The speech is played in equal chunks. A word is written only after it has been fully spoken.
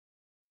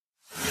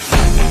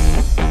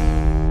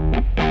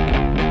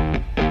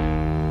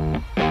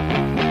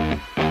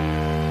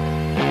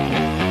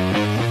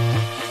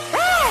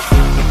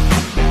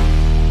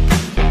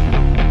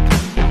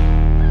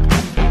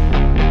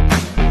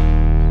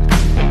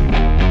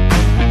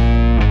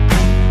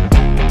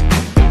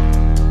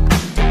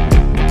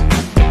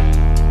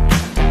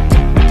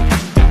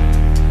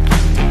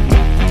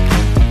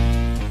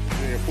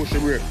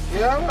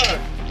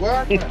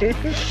Yeah.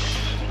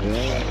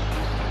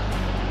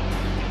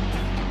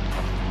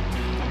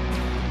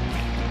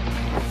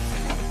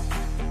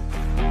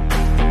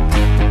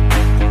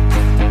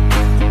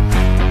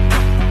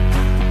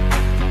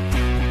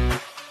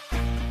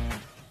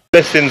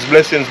 Blessings,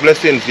 blessings,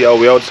 blessings. Yeah,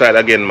 we outside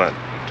again, man.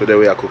 Today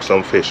we are cook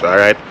some fish,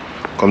 alright?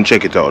 Come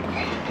check it out.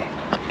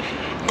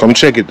 Come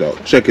check it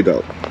out. Check it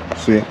out.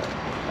 See?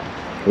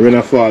 We're in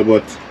a fall,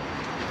 but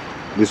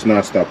this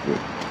not stop me.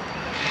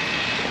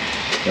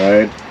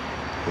 Alright?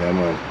 Yeah,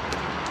 man.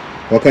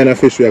 What kind of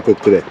fish we are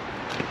cook today?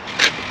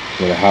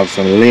 We're gonna have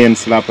some lane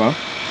snapper.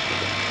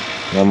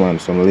 Yeah, man,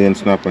 some lane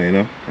snapper, you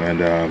know?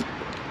 And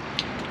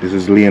this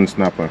is lane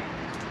snapper.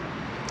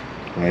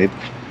 Right?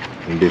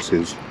 And this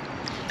is,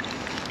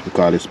 we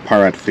call this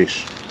parrot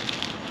fish.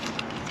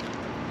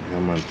 Yeah,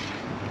 man.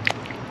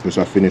 Just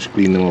I finish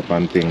cleaning them up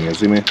and thing, you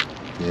see me?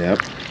 Yep.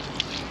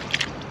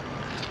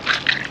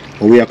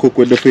 What we are cook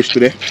with the fish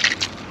today?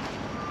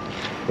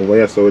 Over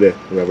here, so there,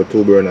 we have a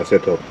 2-burner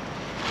setup.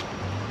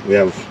 We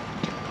have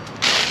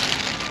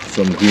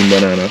some green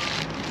banana.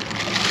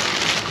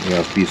 We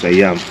have piece of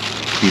yam,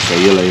 piece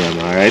of yellow yam,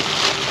 alright?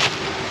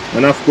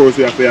 And of course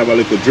we have to have a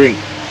little drink.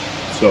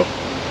 So,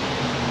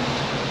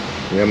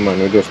 yeah, man,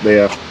 we're just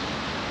there.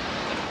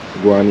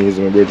 Go and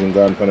easy, my bridging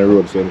gone on the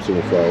road, so I'm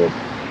soon forward.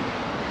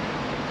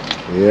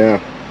 Yeah.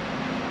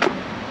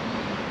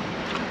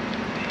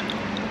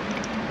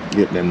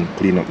 Get them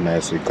clean up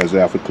nicely, because they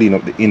have to clean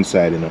up the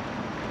inside, you know.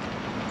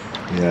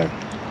 Yeah.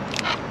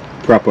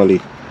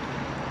 Properly.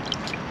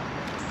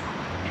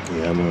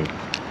 Yeah, man.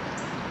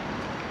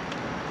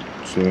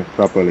 See,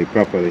 properly.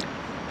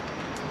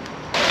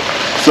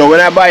 So when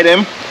I buy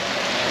them,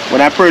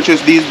 when I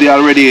purchase these, I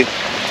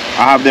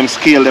have them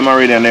scale them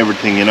already and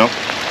everything, you know.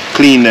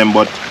 Clean them,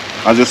 but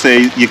as I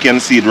say, you can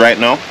see it right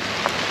now.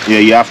 Yeah,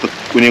 you have to,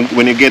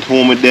 when you get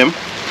home with them,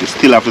 you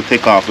still have to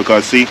take off,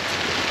 because see,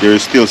 there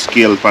is still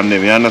scale on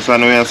them. You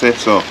understand what I say?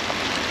 So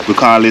we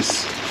call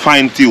this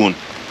fine tune,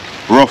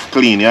 rough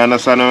clean. You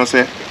understand what I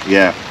say?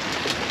 Yeah.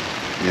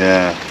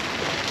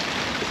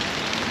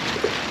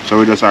 So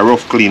we just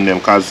rough clean them,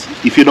 because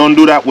if you don't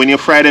do that, when you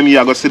fry them, you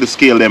are going to see the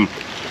scale them,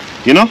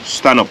 you know,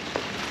 stand up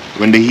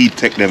when the heat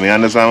take them. You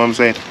understand what I'm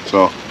saying?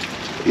 So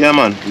yeah,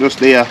 man, just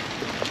there.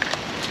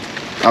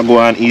 I go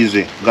on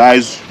easy.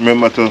 Guys,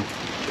 remember to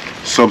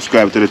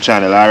subscribe to the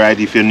channel, alright,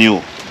 if you're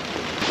new.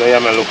 So yeah,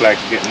 man, look like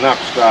getting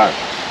knocked star.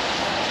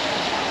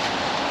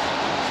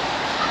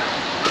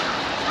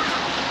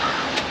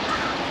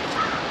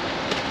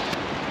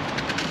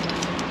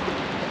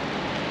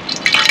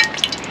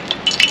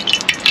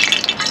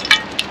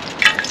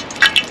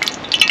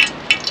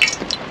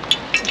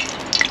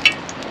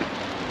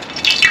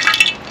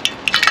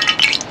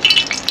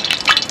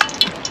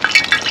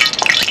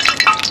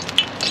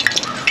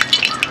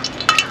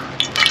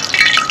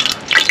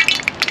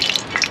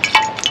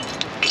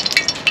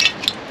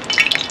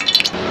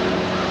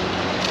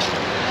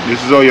 This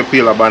is how you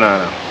peel a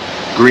banana,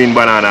 green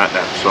banana at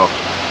that, so,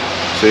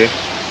 see,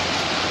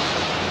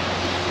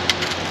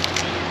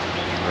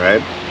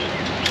 right?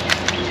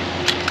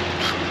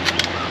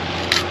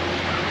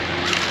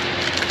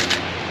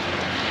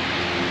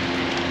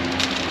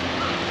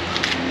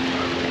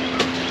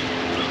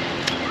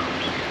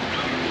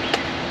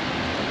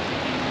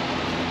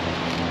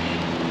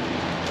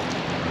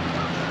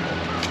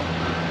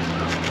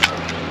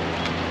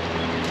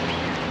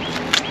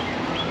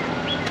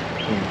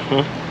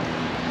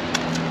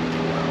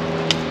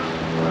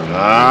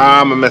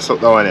 I'm gonna mess up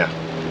that one here.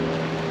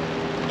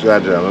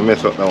 I'm gonna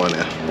mess up that one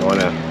here.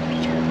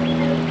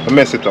 I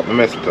mess it up.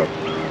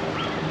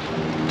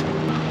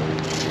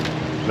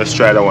 Let's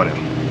try that one here.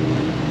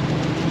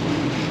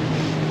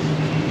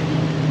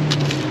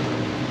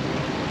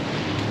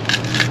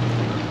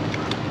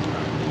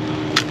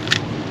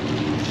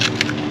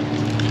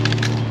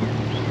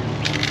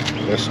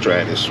 Let's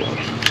try this one.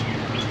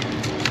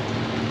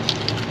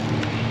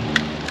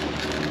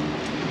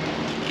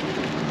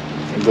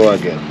 And go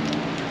again.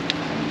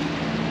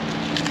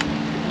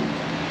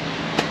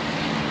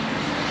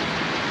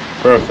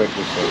 Perfect.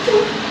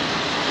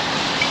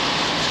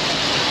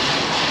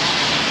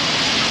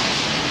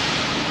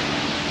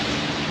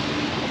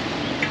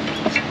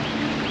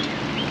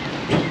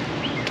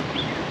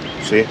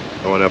 See,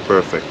 I want that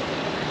perfect.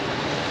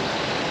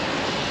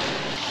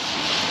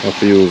 I have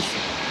to use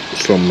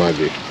some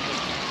Maggi.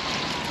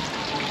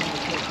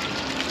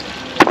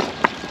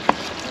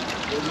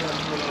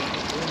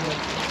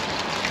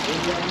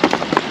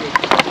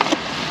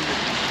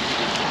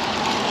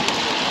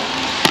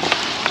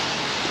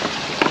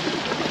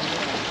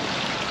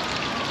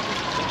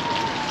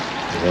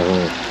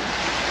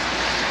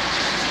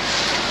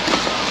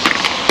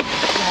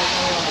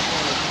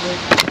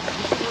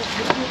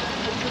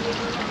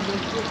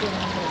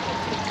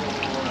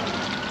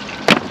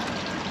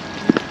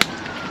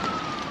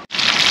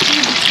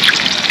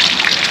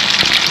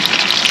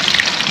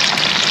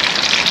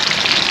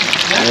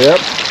 Yep.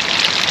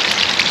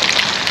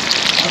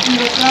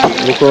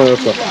 Look around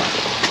yourself.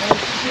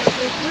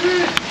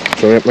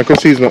 So I can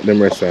season up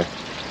them rest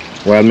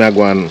while I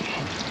go and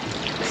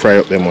fry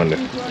up them on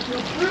there.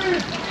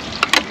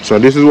 So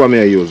this is what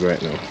I use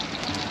right now.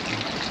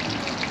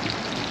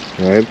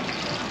 Right?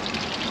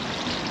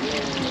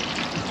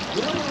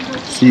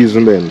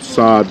 Season them,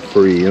 salt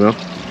free, you know.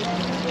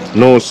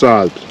 No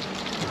salt.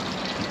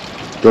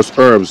 Just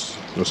herbs.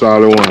 That's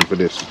all I want for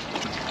this.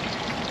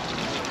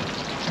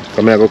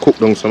 Come here, I go cook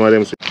down some of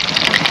them.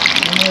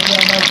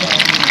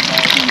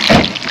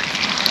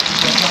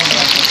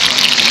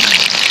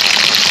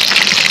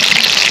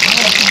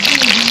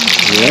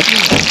 Yep.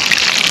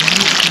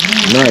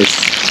 Nice.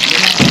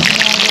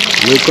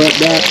 Look at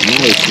that.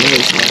 Nice.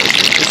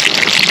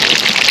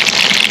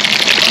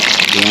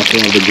 You have to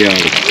have the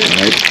garlic,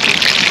 right?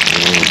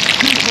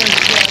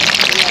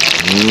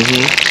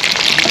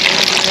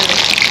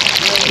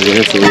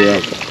 So we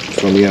have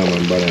some yam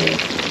and banana.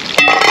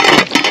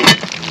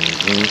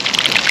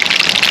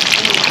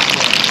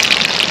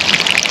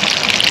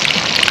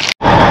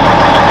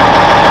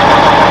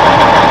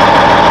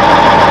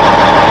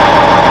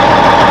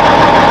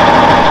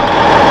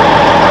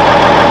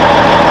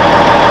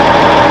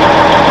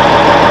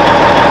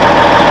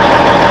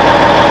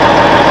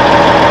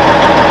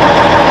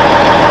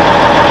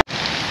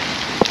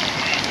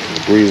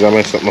 Breeze, I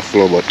messed up my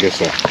flow, but guess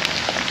what?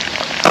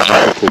 I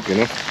have to cook, you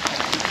know?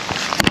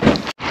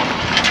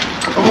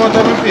 Come on,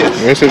 tell me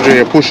face. Message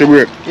you push the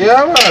brake.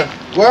 Yeah, man.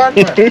 Go on,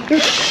 man.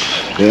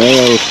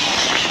 Yeah.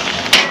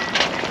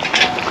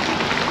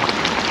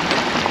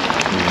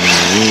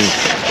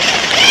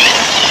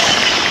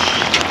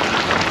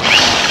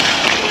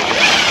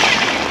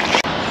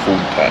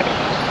 Food time.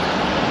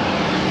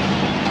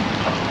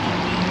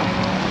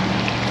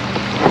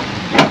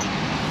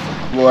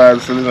 Boy, I'll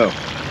sell it now.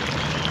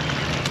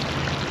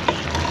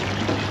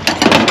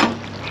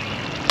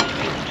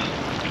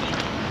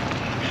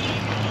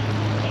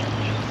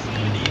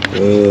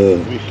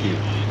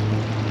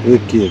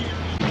 Wicked.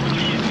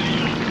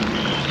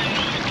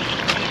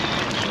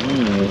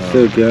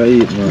 Still can't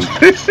eat, man.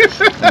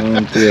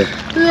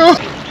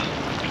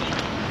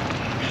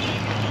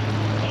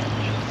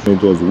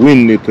 It was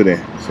windy today,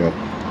 so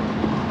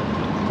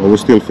but we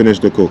still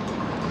finished the cook.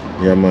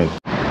 Yeah, man.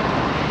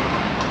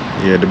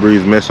 Yeah, the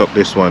breeze mess up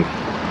this one,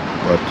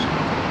 but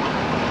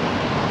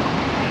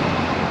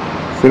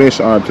finish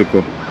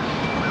article.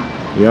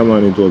 Yeah,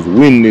 man. It was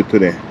windy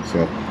today,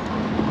 so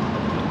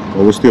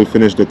but we still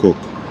finished the cook.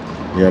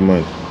 Yeah,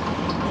 man.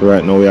 So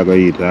right now we are gonna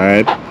eat.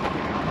 Alright,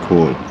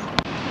 cool.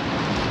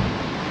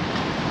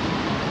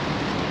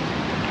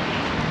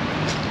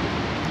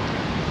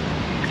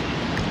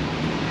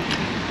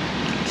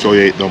 So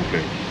you ate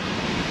dumpling.